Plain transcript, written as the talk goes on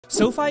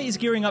SoFi is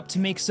gearing up to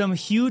make some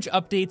huge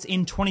updates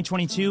in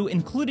 2022,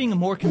 including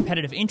more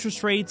competitive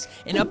interest rates,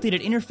 an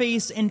updated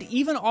interface, and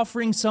even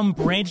offering some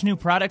brand new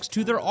products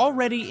to their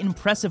already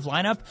impressive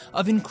lineup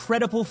of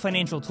incredible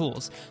financial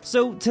tools.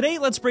 So today,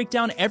 let's break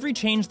down every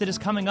change that is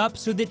coming up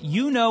so that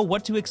you know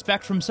what to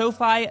expect from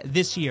SoFi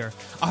this year.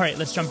 All right,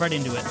 let's jump right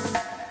into it.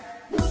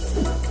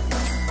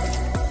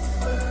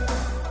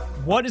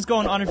 What is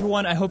going on,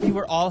 everyone? I hope you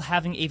are all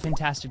having a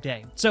fantastic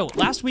day. So,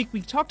 last week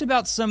we talked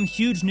about some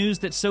huge news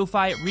that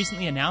SoFi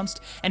recently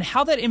announced and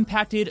how that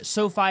impacted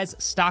SoFi's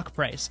stock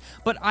price.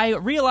 But I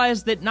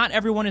realized that not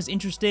everyone is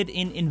interested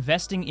in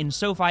investing in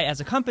SoFi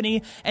as a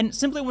company and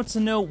simply wants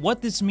to know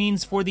what this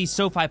means for the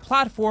SoFi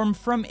platform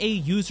from a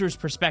user's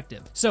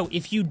perspective. So,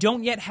 if you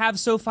don't yet have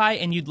SoFi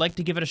and you'd like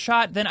to give it a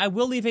shot, then I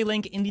will leave a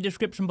link in the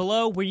description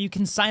below where you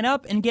can sign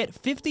up and get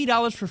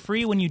 $50 for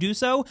free when you do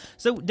so.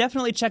 So,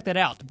 definitely check that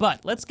out.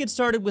 But let's get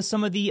started with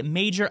some of the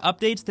major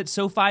updates that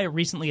SoFi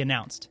recently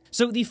announced.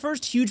 So the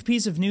first huge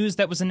piece of news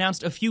that was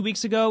announced a few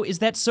weeks ago is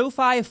that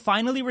SoFi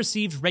finally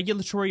received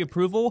regulatory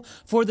approval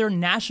for their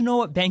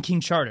national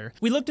banking charter.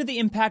 We looked at the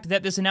impact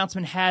that this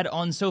announcement had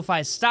on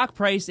SoFi's stock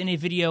price in a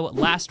video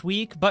last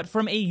week, but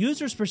from a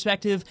user's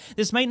perspective,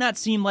 this might not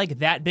seem like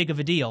that big of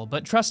a deal,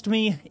 but trust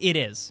me, it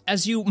is.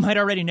 As you might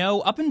already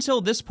know, up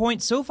until this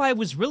point, SoFi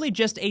was really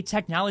just a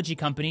technology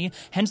company,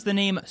 hence the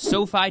name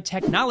SoFi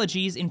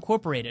Technologies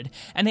Incorporated,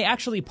 and they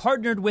actually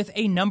partnered with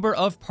a number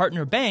of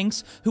partner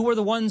banks who were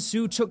the ones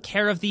who took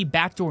care of the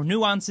backdoor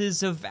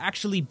nuances of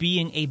actually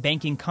being a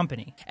banking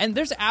company. And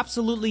there's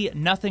absolutely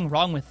nothing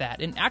wrong with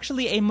that, and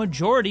actually a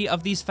majority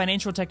of these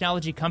financial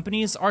technology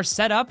companies are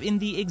set up in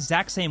the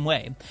exact same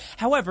way.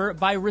 However,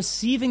 by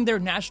receiving their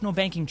national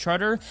banking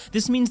charter,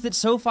 this means that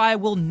SoFi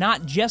will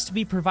not just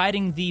be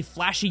providing the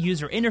flashy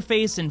user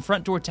interface and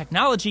front door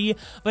technology,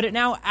 but it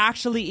now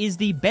actually is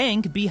the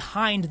bank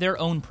behind their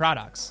own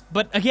products.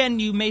 But again,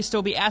 you may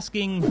still be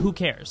asking, who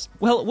cares?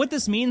 Well, what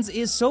this means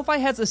is SoFi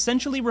has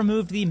essentially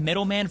removed the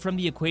middleman from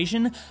the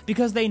equation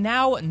because they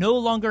now no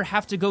longer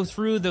have to go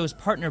through those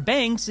partner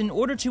banks in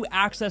order to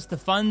access the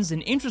funds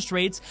and interest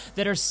rates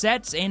that are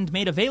set and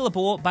made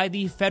available by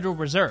the Federal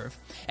Reserve.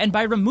 And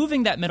by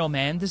removing that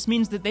middleman, this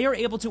means that they are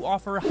able to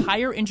offer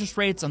higher interest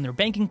rates on their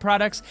banking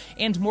products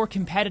and more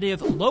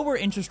competitive, lower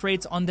interest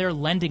rates on their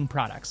lending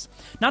products.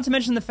 Not to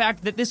mention the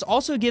fact that this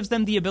also gives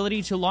them the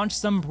ability to launch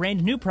some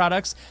brand new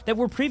products that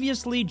were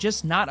previously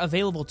just not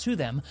available to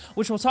them,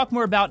 which we'll talk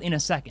more about in a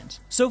second.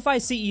 SoFi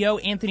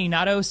CEO Anthony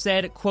Nato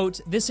said,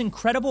 quote, "This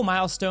incredible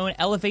milestone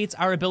elevates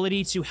our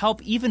ability to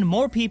help even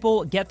more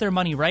people get their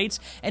money right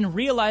and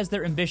realize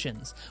their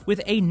ambitions.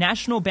 With a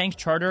national bank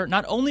charter,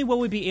 not only will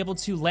we be able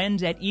to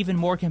lend at even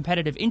more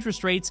competitive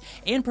interest rates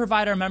and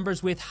provide our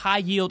members with high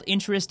yield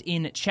interest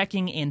in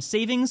checking and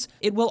savings,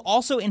 it will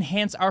also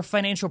enhance our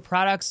financial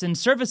products and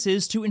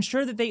services to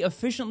ensure that they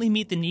efficiently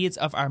meet the needs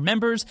of our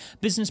members,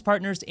 business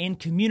partners, and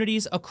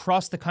communities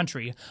across the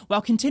country,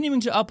 while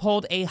continuing to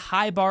uphold a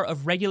high bar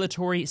of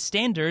regulatory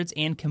standards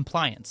and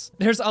compliance."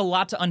 There's a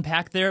lot to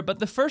unpack there, but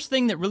the first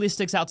thing that really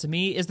sticks out to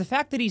me is the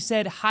fact that he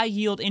said high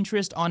yield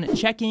interest on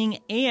checking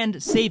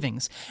and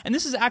savings. And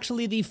this is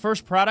actually the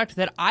first product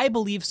that I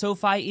believe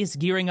SoFi is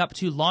gearing up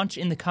to launch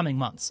in the coming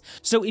months.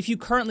 So if you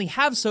currently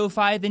have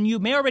SoFi, then you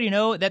may already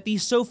know that the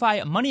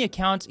SoFi Money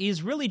account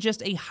is really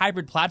just a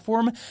hybrid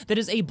platform that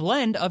is a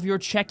blend of your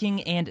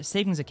checking and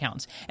savings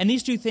accounts. And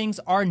these two things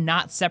are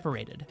not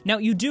separated. Now,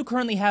 you do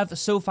currently have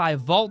SoFi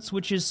Vaults,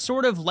 which is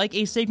sort of like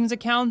a savings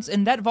account,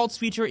 and that Vaults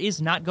feature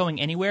is not going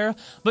anywhere.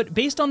 But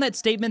based on that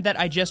statement that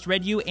I just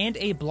read you and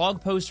a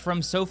blog post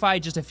from SoFi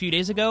just a few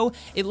days ago,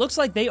 it looks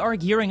like they are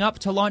gearing up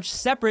to launch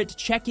separate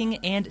checking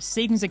and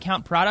savings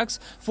account products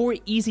for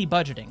easy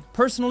budgeting.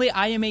 Personally,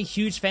 I am a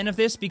huge fan of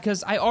this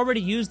because I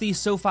already use the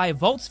SoFi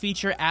Vaults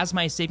feature as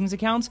my savings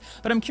account,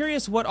 but I'm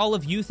curious what all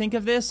of you think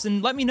of this,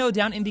 and let me know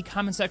down in the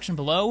comment section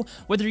below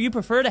whether you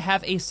prefer to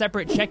have a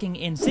separate checking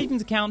and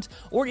savings account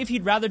or if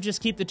you'd rather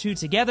just keep the two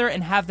together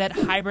and have that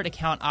hybrid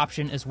account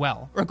option as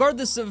well.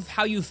 Regardless of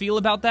how you feel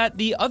about that,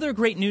 the other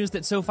great news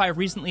that SoFi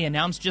recently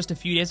announced just a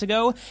few days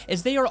ago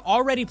is they are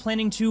already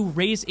planning to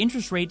raise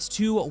interest rates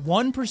to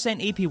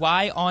 1%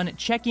 APY on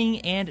checking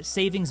and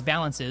savings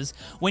balances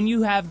when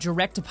you have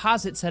direct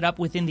deposit set up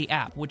within the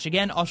app, which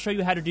again, I'll show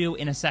you how to do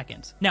in a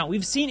second. Now,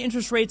 we've seen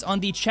interest rates on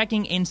the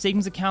checking and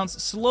savings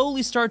accounts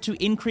slowly start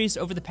to increase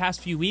over the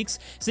past few weeks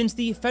since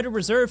the Federal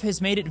Reserve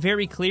has made it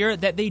very clear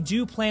that they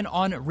do plan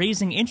on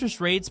raising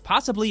interest rates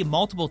possibly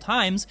multiple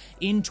times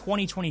in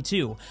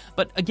 2022.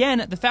 But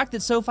again, the fact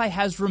that SoFi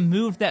has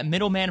removed that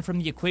middleman from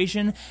the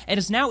equation and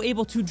is now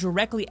able to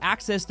directly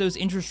access those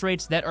interest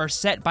rates that are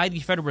set by the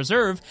Federal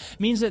Reserve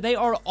means that they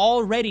are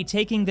already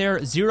taking their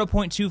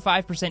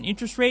 0.25%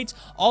 interest rates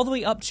all the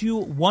way up to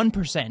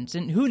 1%.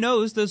 And who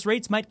knows, those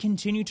rates might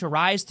continue to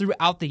rise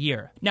throughout the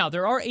year. Now,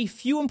 there are a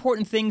few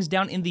important things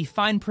down in the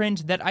fine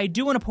print that I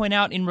do want to point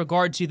out in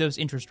regard to those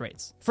interest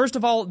rates. First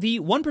of all, the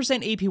 1%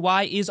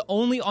 APY is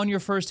only on your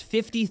first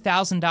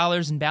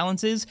 $50,000 in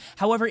balances.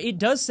 However, However, it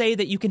does say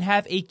that you can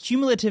have a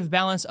cumulative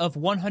balance of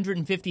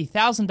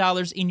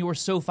 $150,000 in your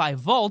SoFi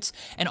vault,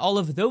 and all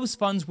of those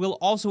funds will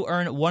also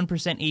earn 1%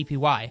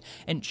 APY.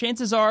 And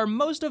chances are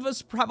most of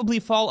us probably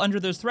fall under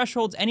those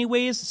thresholds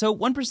anyways, so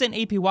 1%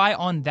 APY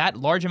on that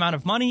large amount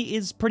of money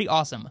is pretty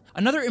awesome.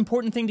 Another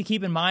important thing to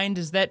keep in mind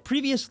is that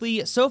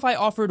previously SoFi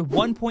offered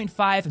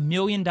 $1.5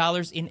 million in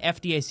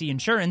FDIC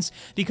insurance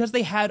because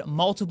they had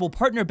multiple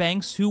partner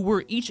banks who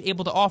were each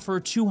able to offer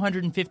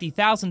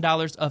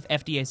 $250,000 of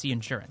FDIC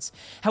insurance.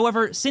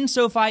 However, since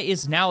SoFi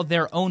is now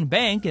their own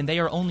bank and they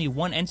are only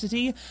one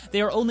entity,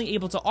 they are only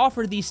able to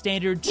offer the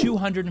standard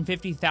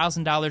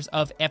 $250,000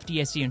 of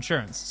FDIC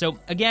insurance. So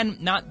again,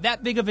 not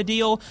that big of a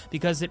deal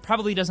because it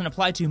probably doesn't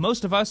apply to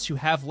most of us who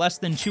have less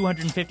than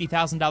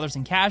 $250,000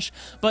 in cash,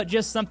 but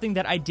just something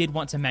that I did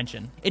want to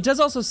mention. It does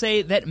also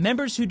say that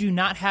members who do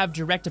not have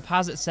direct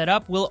deposit set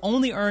up will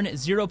only earn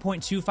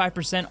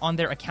 0.25% on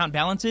their account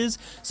balances,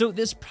 so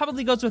this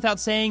probably goes without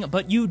saying,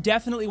 but you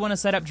definitely want to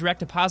set up direct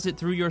deposit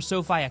through your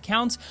SoFi account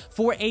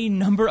for a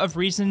number of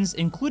reasons,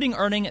 including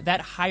earning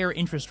that higher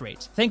interest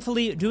rate.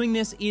 Thankfully, doing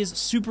this is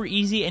super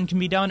easy and can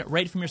be done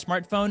right from your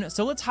smartphone,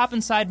 so let's hop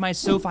inside my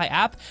SoFi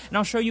app and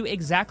I'll show you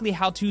exactly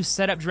how to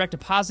set up direct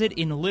deposit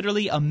in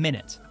literally a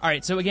minute.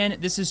 Alright, so again,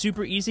 this is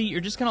super easy.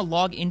 You're just going to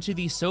log into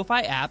the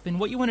SoFi app, and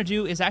what you want to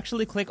do is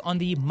actually click on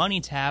the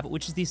Money tab,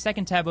 which is the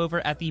second tab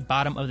over at the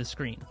bottom of the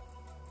screen.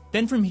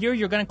 Then from here,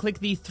 you're going to click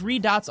the three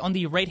dots on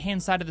the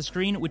right-hand side of the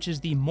screen, which is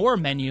the More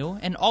menu,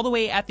 and all the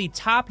way at the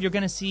top, you're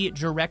going to see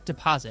Direct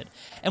Deposit.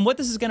 And what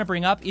this is going to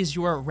bring up is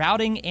your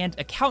routing and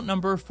account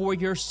number for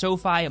your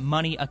SoFi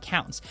Money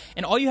accounts.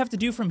 And all you have to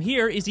do from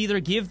here is either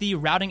give the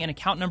routing and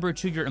account number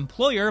to your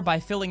employer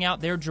by filling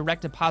out their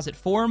direct deposit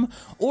form,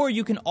 or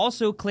you can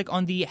also click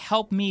on the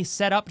Help Me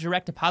Set Up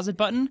Direct Deposit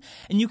button,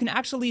 and you can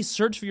actually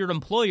search for your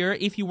employer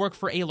if you work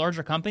for a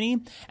larger company,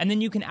 and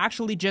then you can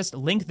actually just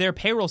link their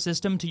payroll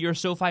system to your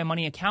SoFi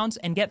Money accounts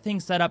and get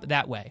things set up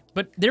that way.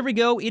 But there we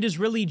go, it is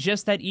really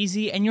just that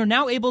easy, and you're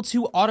now able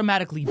to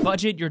automatically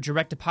budget your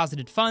direct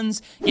deposited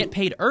funds, get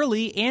paid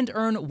early, and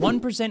earn 1%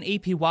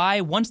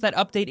 APY once that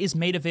update is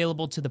made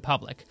available to the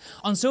public.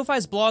 On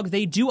SoFi's blog,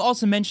 they do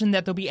also mention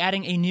that they'll be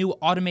adding a new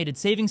automated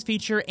savings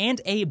feature and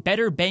a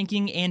better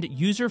banking and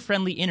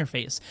user-friendly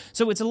interface.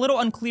 So it's a little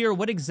unclear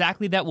what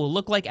exactly that will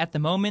look like at the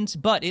moment,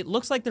 but it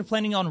looks like they're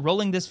planning on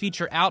rolling this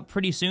feature out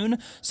pretty soon,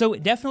 so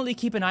definitely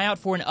keep an eye out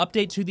for an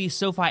update to the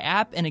SoFi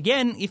app. And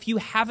again, if you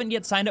haven't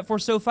yet signed up for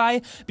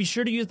SoFi, be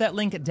sure to use that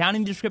link down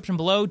in the description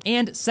below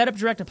and set up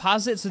direct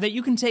deposit so that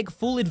you can take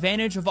full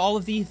advantage of all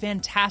of the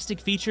fantastic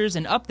features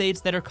and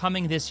updates that are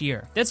coming this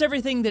year. That's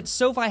everything that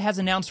SoFi has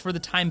announced for the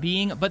time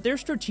being, but their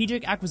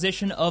strategic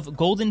acquisition of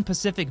Golden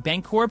Pacific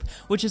Bancorp,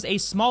 which is a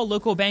small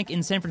local bank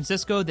in San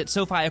Francisco that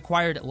SoFi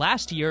acquired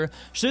last year,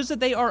 shows that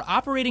they are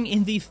operating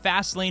in the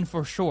fast lane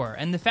for sure,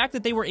 and the fact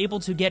that they were able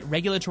to get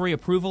regulatory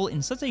approval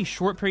in such a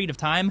short period of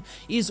time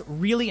is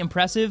really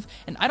impressive,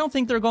 and I don't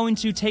think they're going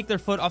to take their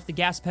foot off the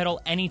gas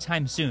pedal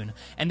anytime soon.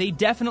 And they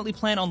definitely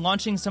plan on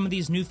launching some of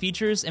these new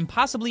features and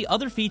possibly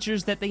other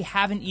features that they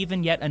haven't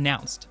even yet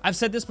announced. I've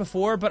said this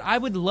before, but I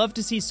would love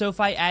to see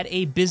SoFi add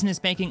a business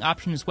banking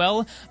option as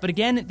well. But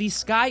again, the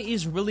sky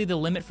is really the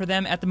limit for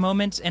them at the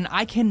moment, and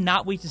I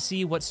cannot wait to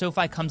see what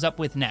SoFi comes up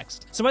with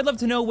next. So I'd love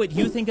to know what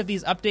you think of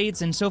these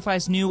updates and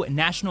SoFi's new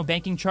national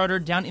banking charter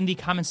down in the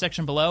comment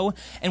section below,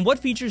 and what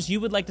features you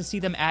would like to see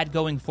them add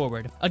going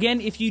forward. Again,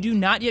 if you do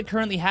not yet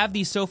currently have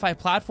the SoFi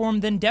platform,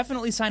 then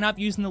definitely sign up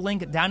using the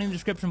link down in the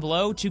description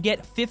below to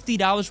get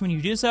 $50 when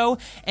you do so,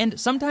 and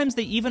sometimes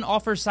they even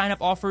offer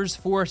sign-up offers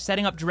for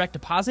setting up direct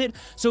deposit,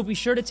 so be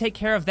sure to take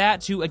care of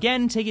that to,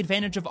 again, take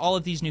advantage of all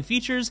of these new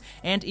features,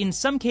 and in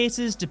some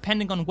cases,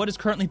 depending on what is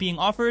currently being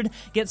offered,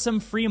 get some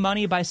free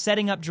money by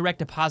setting up direct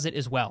deposit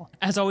as well.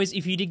 As always,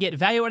 if you did get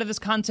value out of this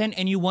content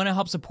and you want to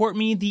help support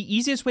me, the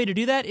easiest way to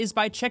do that is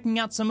by checking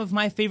out some of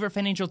my favorite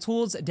financial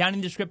tools down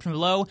in the description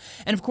below,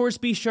 and of course,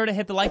 be sure to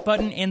hit the like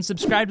button and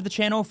subscribe to the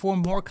channel for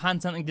more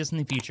content like this in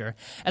the future.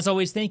 As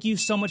always, thank you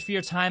so much for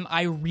your time.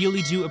 I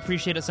really do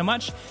appreciate it so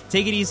much.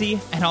 Take it easy,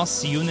 and I'll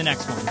see you in the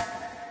next one.